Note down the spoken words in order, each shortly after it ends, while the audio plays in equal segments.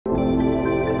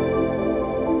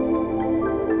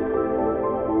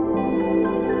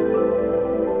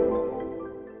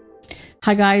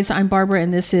Hi guys, I'm Barbara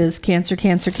and this is Cancer,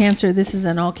 Cancer, Cancer. This is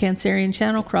an all Cancerian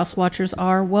channel. Cross watchers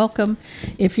are welcome.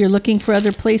 If you're looking for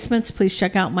other placements, please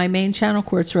check out my main channel,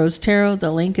 Quartz Rose Tarot. The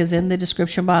link is in the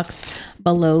description box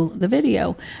below the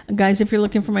video. Guys, if you're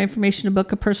looking for my information to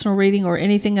book a personal reading or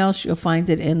anything else, you'll find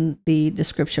it in the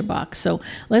description box. So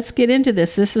let's get into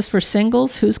this. This is for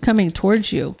singles. Who's coming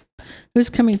towards you?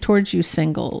 Who's coming towards you,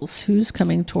 singles? Who's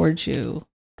coming towards you?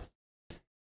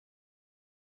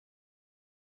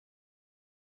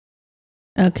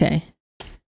 Okay.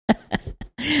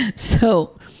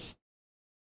 So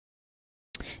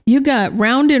you got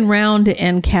round and round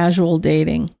and casual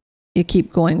dating. You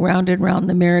keep going round and round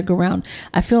the merry-go-round.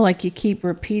 I feel like you keep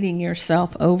repeating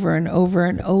yourself over and over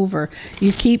and over.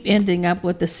 You keep ending up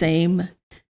with the same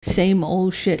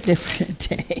old shit, different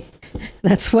day.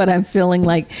 That's what I'm feeling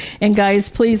like. And guys,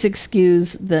 please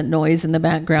excuse the noise in the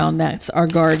background. That's our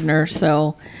gardener.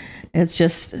 So it's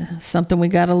just something we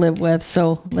got to live with.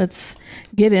 So let's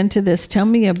get into this. Tell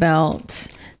me about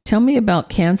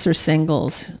Cancer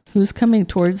singles. Who's coming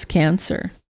towards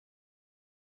Cancer?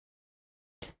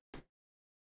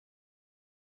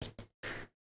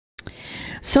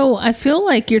 So I feel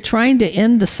like you're trying to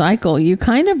end the cycle. You're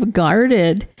kind of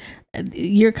guarded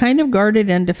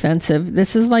and defensive.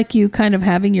 This is like you kind of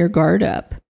having your guard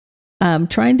up,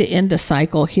 trying to end a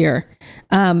cycle here.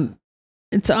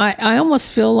 I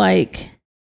almost feel like,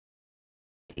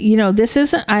 this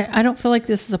isn't, I don't feel like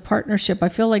this is a partnership. I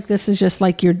feel like this is just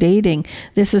like you're dating.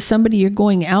 This is somebody you're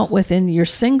going out with and you're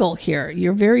single here.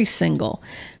 You're very single.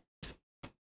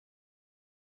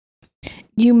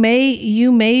 You may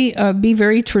be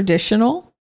very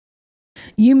traditional.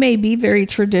 You may be very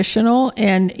traditional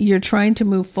and you're trying to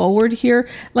move forward here.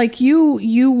 Like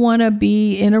you want to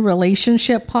be in a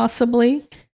relationship possibly.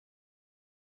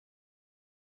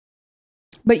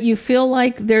 But you feel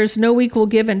like there's no equal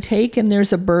give and take and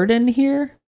there's a burden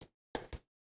here.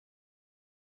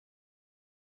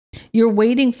 You're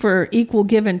waiting for equal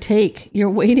give and take.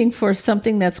 You're waiting for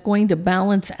something that's going to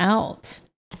balance out.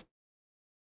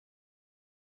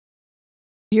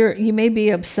 You may be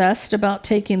obsessed about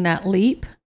taking that leap.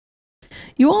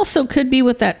 You also could be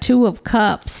with that Two of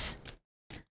Cups.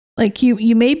 Like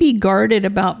you may be guarded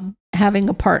about having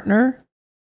a partner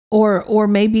or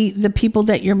maybe the people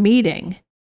that you're meeting.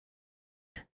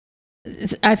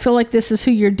 I feel like this is who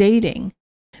you're dating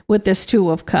with this Two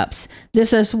of Cups.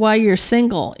 This is why you're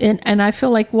single. And I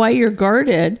feel like why you're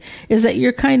guarded is that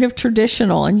you're kind of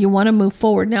traditional and you want to move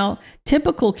forward. Now,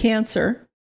 typical Cancer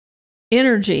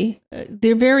energy,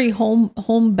 they're very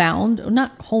homebound,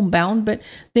 not homebound, but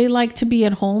they like to be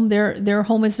at home. Their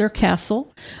home is their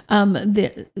castle.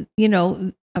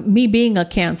 Me being a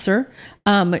Cancer,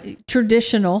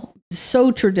 traditional,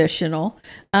 so traditional,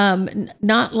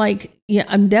 not like,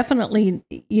 I'm definitely,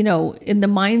 in the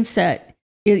mindset,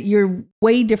 you're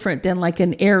way different than like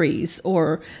an Aries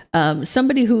or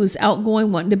somebody who's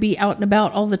outgoing, wanting to be out and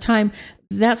about all the time.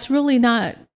 That's really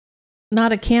not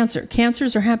a Cancer.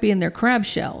 Cancers are happy in their crab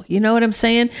shell. You know what I'm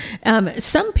saying?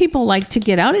 Some people like to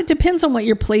get out. It depends on what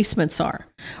your placements are,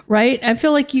 right? I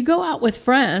feel like you go out with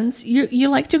friends. You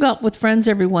like to go out with friends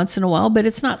every once in a while, but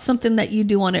it's not something that you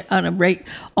do on a rate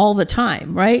all the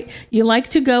time, right? You like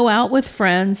to go out with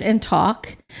friends and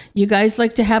talk. You guys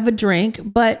like to have a drink,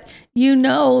 but you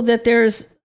know that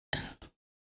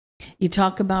you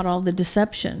talk about all the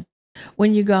deception.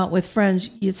 When you go out with friends,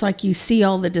 it's like you see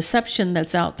all the deception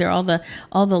that's out there, all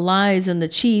the lies and the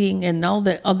cheating and all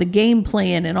the game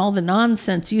playing and all the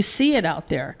nonsense. You see it out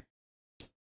there.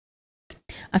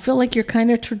 I feel like you're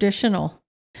kind of traditional.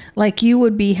 Like you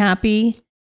would be happy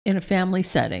in a family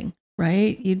setting,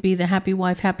 right? You'd be the happy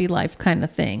wife, happy life kind of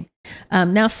thing.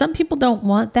 Now, some people don't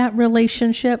want that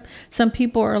relationship. Some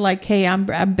people are like, hey, I'm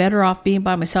better off being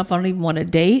by myself. I don't even want to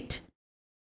date.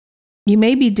 You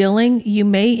may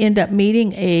end up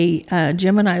meeting a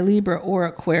Gemini, Libra, or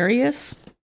Aquarius,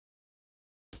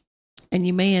 and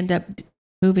you may end up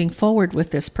moving forward with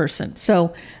this person.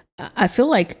 So I feel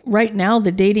like right now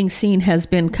the dating scene has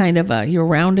been kind of you're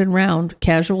round and round,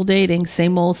 casual dating,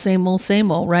 same old,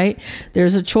 right?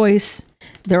 There's a choice.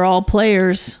 They're all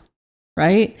players,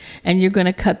 right? And you're going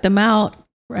to cut them out,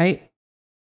 right?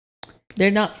 They're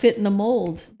not fitting the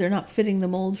mold. They're not fitting the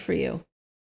mold for you.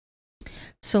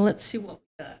 So let's see what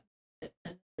we got.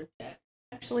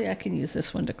 Actually, I can use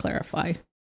this one to clarify.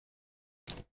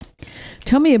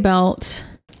 Tell me about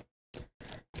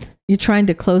you trying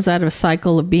to close out of a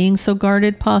cycle of being so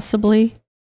guarded, possibly.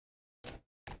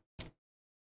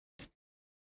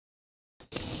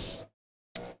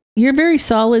 You're very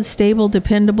solid, stable,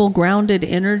 dependable, grounded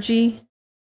energy.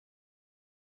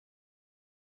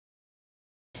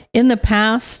 in the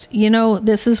past,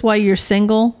 this is why you're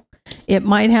single. It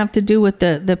might have to do with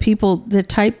the people, the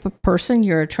type of person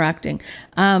you're attracting.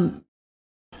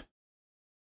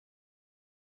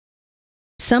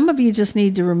 Some of you just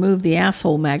need to remove the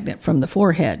asshole magnet from the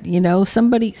forehead.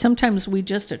 Sometimes we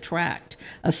just attract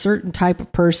a certain type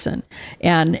of person.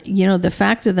 And, the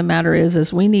fact of the matter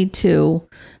is we need to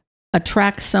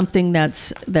attract something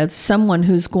that's someone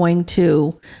who's going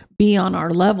to be on our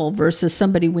level versus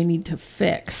somebody we need to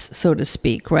fix, so to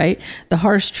speak, right? The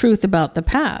harsh truth about the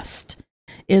past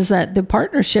is that the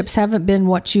partnerships haven't been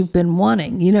what you've been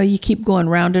wanting. You keep going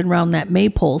round and round that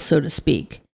maypole, so to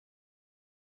speak.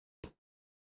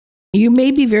 You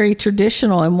may be very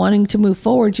traditional and wanting to move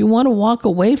forward. You want to walk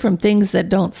away from things that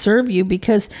don't serve you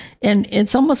and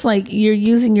it's almost like you're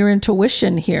using your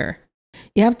intuition here.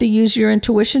 You have to use your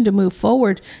intuition to move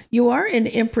forward. You are in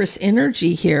Empress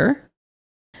energy here.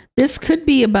 This could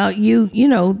be about you,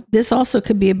 this also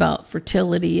could be about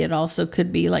fertility. It also could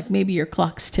be like maybe your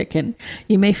clock's ticking.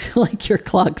 You may feel like your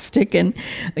clock's ticking.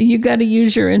 You got to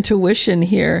use your intuition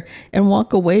here and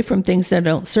walk away from things that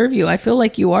don't serve you. I feel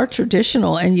like you are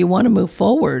traditional and you want to move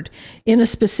forward in a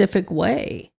specific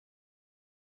way.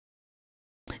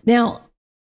 Now,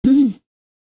 I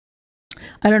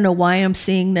don't know why I'm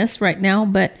seeing this right now,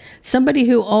 but somebody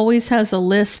who always has a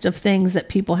list of things that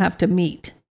people have to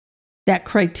meet. That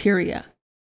criteria.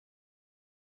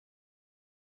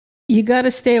 You got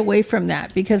to stay away from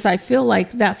that because I feel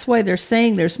like that's why they're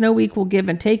saying there's no equal give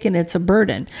and take and it's a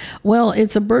burden. Well,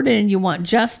 it's a burden and you want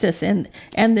justice and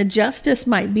the justice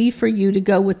might be for you to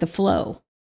go with the flow.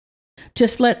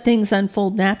 Just let things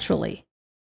unfold naturally.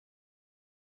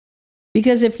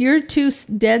 Because if you're too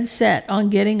dead set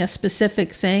on getting a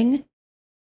specific thing,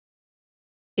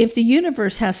 if the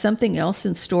universe has something else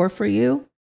in store for you,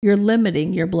 you're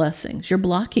limiting your blessings. You're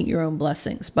blocking your own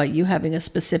blessings by you having a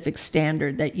specific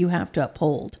standard that you have to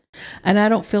uphold. And I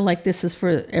don't feel like this is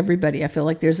for everybody. I feel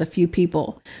like there's a few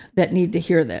people that need to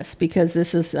hear this because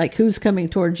this is like who's coming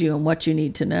towards you and what you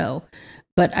need to know.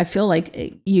 But I feel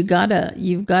like you've got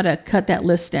to cut that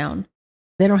list down.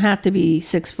 They don't have to be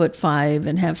 6'5"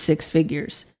 and have 6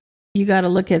 figures. You got to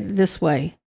look at it this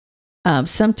way.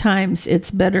 Sometimes it's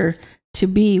better to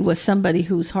be with somebody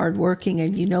who's hardworking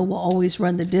and will always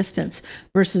run the distance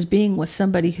versus being with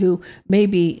somebody who may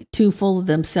be too full of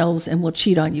themselves and will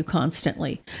cheat on you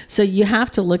constantly. So you have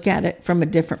to look at it from a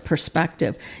different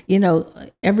perspective.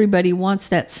 Everybody wants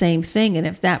that same thing. And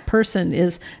if that person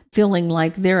is feeling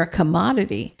like they're a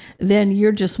commodity, then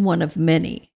you're just one of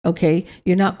many. Okay,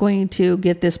 you're not going to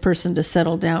get this person to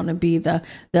settle down and be the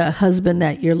husband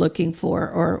that you're looking for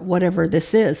or whatever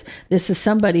this is. This is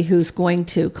somebody who's going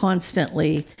to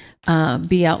constantly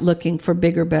be out looking for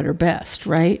bigger, better, best,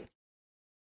 right?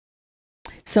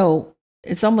 So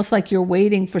it's almost like you're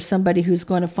waiting for somebody who's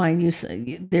going to find you.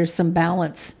 There's some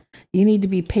balance. You need to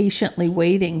be patiently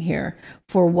waiting here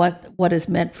for what is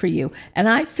meant for you. And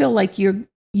I feel like you've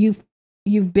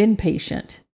been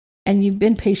patient and you've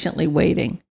been patiently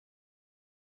waiting.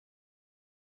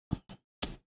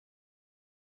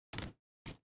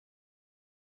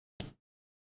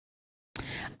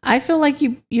 I feel like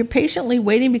you're patiently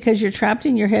waiting because you're trapped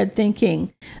in your head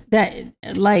thinking that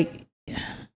like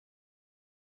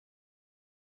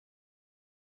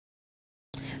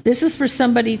this is for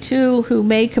somebody too who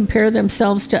may compare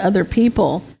themselves to other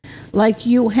people. Like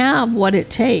you have what it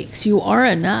takes. You are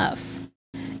enough.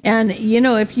 And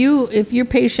if you're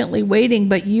patiently waiting,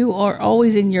 but you are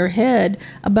always in your head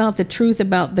about the truth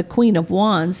about the Queen of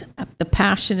Wands, the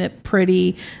passionate,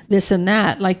 pretty, this and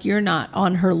that, like you're not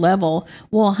on her level.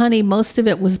 Well, honey, most of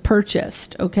it was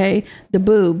purchased. Okay, the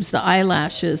boobs, the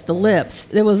eyelashes, the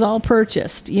lips, it was all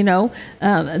purchased. The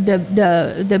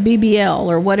BBL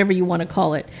or whatever you want to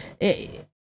call it.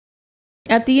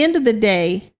 At the end of the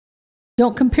day,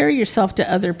 don't compare yourself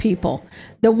to other people.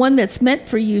 The one that's meant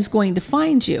for you is going to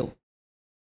find you.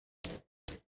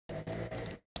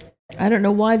 I don't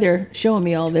know why they're showing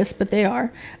me all this, but they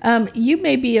are. You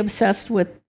may be obsessed with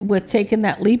taking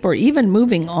that leap or even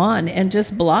moving on and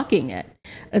just blocking it.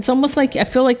 It's almost like I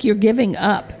feel like you're giving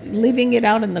up, leaving it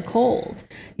out in the cold.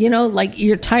 Like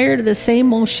you're tired of the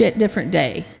same old shit, different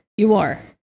day. You are.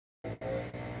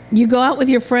 You go out with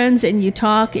your friends and you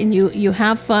talk and you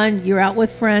have fun. You're out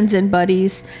with friends and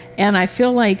buddies. And I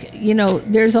feel like,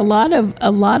 there's a lot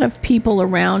of people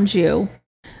around you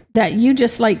that you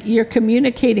just like, you're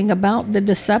communicating about the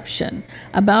deception,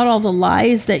 about all the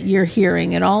lies that you're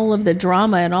hearing and all of the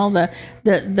drama and all the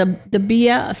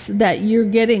BS that you're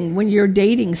getting when you're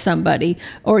dating somebody,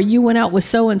 or you went out with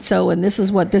so-and-so and this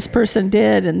is what this person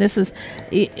did. And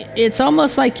it's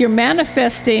almost like you're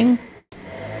manifesting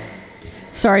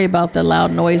Sorry about the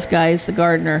loud noise, guys, the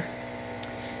gardener.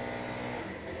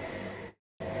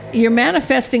 You're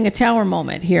manifesting a tower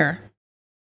moment here.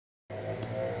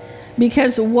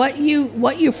 Because what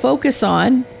you focus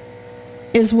on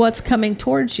is what's coming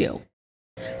towards you.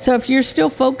 So if you're still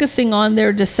focusing on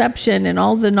their deception and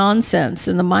all the nonsense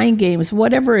and the mind games,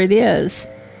 whatever it is,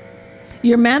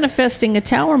 you're manifesting a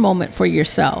tower moment for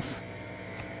yourself.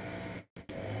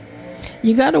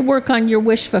 You got to work on your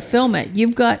wish fulfillment. You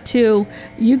got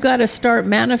to start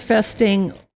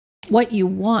manifesting what you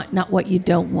want, not what you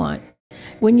don't want.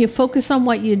 When you focus on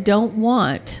what you don't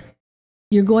want,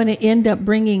 you're going to end up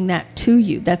bringing that to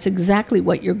you. That's exactly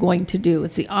what you're going to do.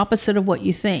 It's the opposite of what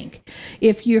you think.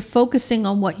 If you're focusing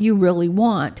on what you really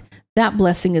want, that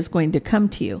blessing is going to come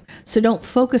to you. So don't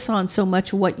focus on so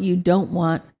much what you don't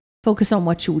want. Focus on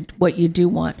what you do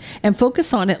want, and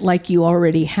focus on it like you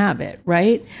already have it,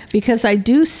 right? Because I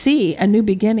do see a new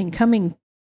beginning coming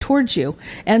towards you,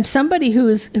 and somebody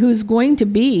who's going to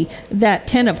be that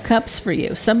 10 of Cups for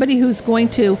you, somebody who's going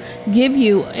to give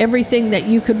you everything that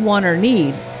you could want or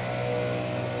need.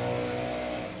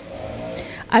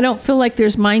 I don't feel like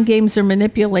there's mind games or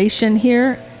manipulation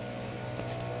here.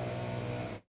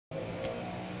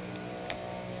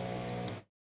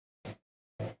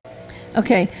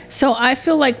 Okay, so I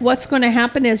feel like what's going to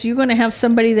happen is you're going to have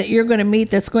somebody that you're going to meet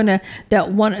they're going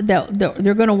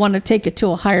to want to take it to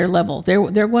a higher level.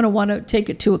 They're going to want to take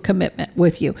it to a commitment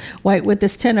with you. Right? With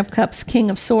this 10 of Cups, King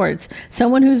of Swords,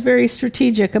 someone who's very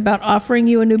strategic about offering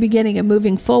you a new beginning and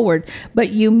moving forward. But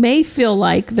you may feel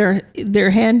like they're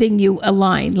handing you a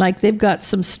line, like they've got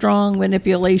some strong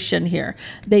manipulation here.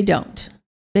 They don't.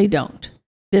 They don't.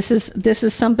 This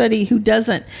is somebody who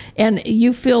doesn't, and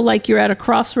you feel like you're at a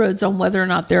crossroads on whether or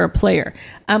not they're a player.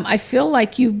 I feel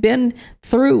like you've been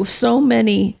through so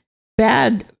many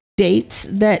bad dates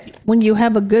that when you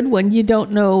have a good one, you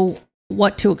don't know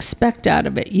what to expect out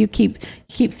of it. You keep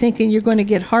thinking you're going to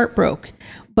get heartbroken.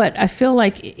 But I feel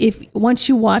like if once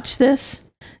you watch this,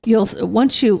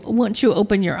 once you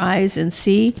open your eyes and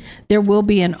see, there will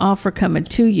be an offer coming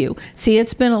to you. See,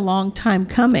 it's been a long time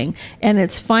coming, and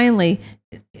it's finally.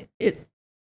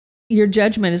 Your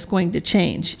judgment is going to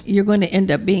change. You're going to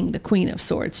end up being the Queen of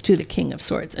Swords to the King of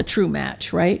Swords, a true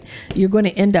match, right? You're going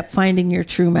to end up finding your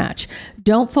true match.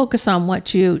 Don't focus on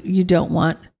what you don't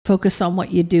want. Focus on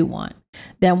what you do want.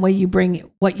 That way you bring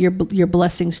what your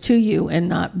blessings to you and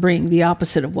not bring the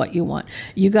opposite of what you want.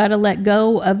 You got to let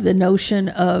go of the notion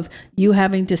of you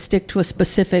having to stick to a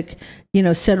specific,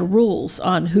 set of rules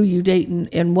on who you date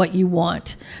and what you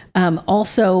want.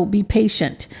 Also be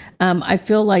patient. I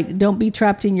feel like don't be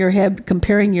trapped in your head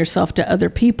comparing yourself to other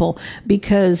people,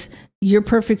 because you're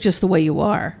perfect just the way you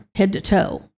are, head to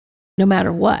toe. No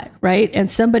matter what, right? And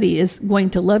somebody is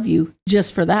going to love you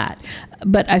just for that.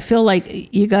 But I feel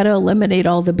like you got to eliminate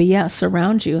all the BS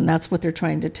around you, and that's what they're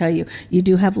trying to tell you. You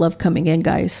do have love coming in,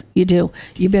 guys. You do.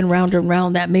 You've been round and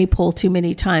round that maypole too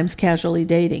many times, casually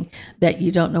dating, that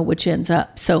you don't know which ends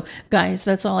up. So, guys,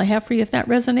 that's all I have for you. If that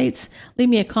resonates, leave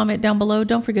me a comment down below.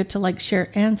 Don't forget to like, share,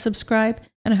 and subscribe.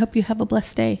 And I hope you have a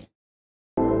blessed day.